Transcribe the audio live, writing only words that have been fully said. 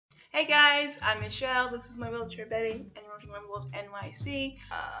Hey guys, I'm Michelle. This is my wheelchair Betty, and you're watching Rebelwheels NYC.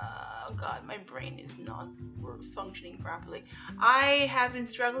 Oh god, my brain is not functioning properly. I have been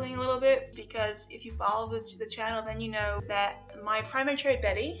struggling a little bit because if you follow the channel, then you know that my primary chair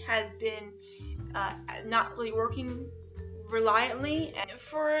Betty has been not really working reliably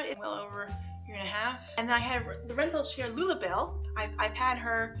for well over a year and a half. And then I have the rental chair Lulabelle. I've had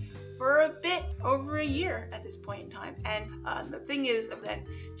her for a bit over a year at this point in time, and the thing is that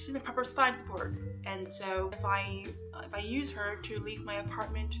she's in the proper spine support, and so if I use her to leave my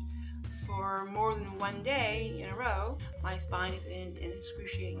apartment for more than one day in a row, my spine is in an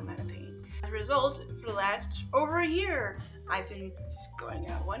excruciating amount of pain. As a result, for the last over a year, I've been going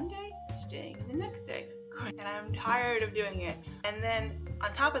out one day, staying the next day, and I'm tired of doing it. And then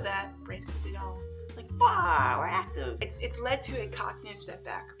on top of that, braces it all. Like, wow, we're active. It's led to a cognitive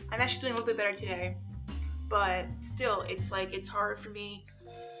setback. I'm actually doing a little bit better today, but still, it's hard for me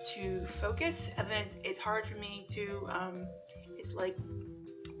to focus, and then it's hard for me to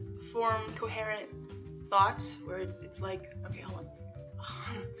form coherent thoughts where it's like, okay, hold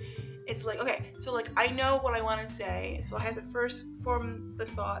on. It's like, okay, so I know what I want to say, so I have to first form the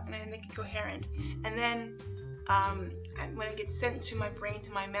thought and then make it coherent, and then when it gets sent to my brain,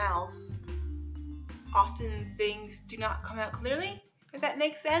 to my mouth, often things do not come out clearly, if that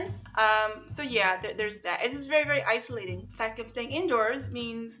makes sense. So yeah, there's that. It is very, very isolating. The fact that I'm staying indoors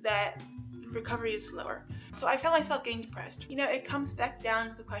means that recovery is slower. So I felt myself getting depressed. You know, it comes back down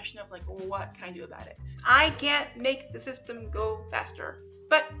to the question of what can I do about it? I can't make the system go faster,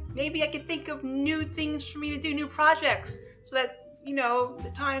 but maybe I could think of new things for me to do, new projects, so that, you know,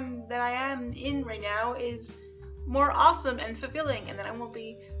 the time that I am in right now is more awesome and fulfilling, and then I won't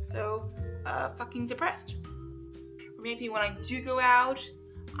be so fucking depressed. Or maybe when I do go out,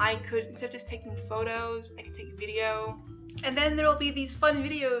 I could, instead of just taking photos, I could take a video, and then there'll be these fun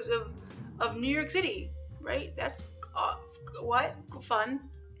videos of New York City, right? That's fun,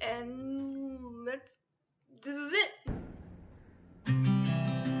 and this is it.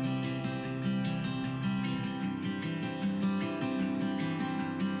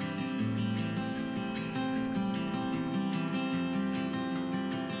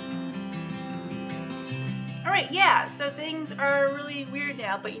 Alright, yeah, so things are really weird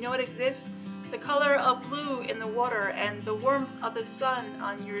now, but you know what exists? The color of blue in the water, and the warmth of the sun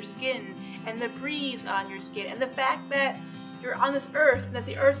on your skin, and the breeze on your skin, and the fact that you're on this earth and that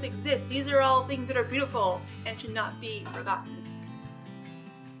the earth exists. These are all things that are beautiful and should not be forgotten.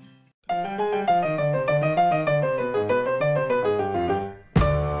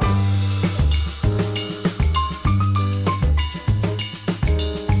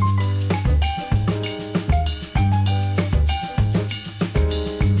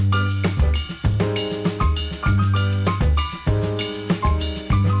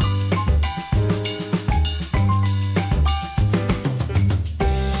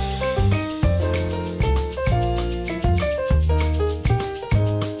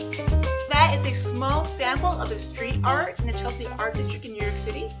 Sample of the street art in the Chelsea Art District in New York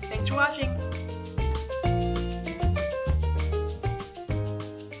City. Thanks for watching.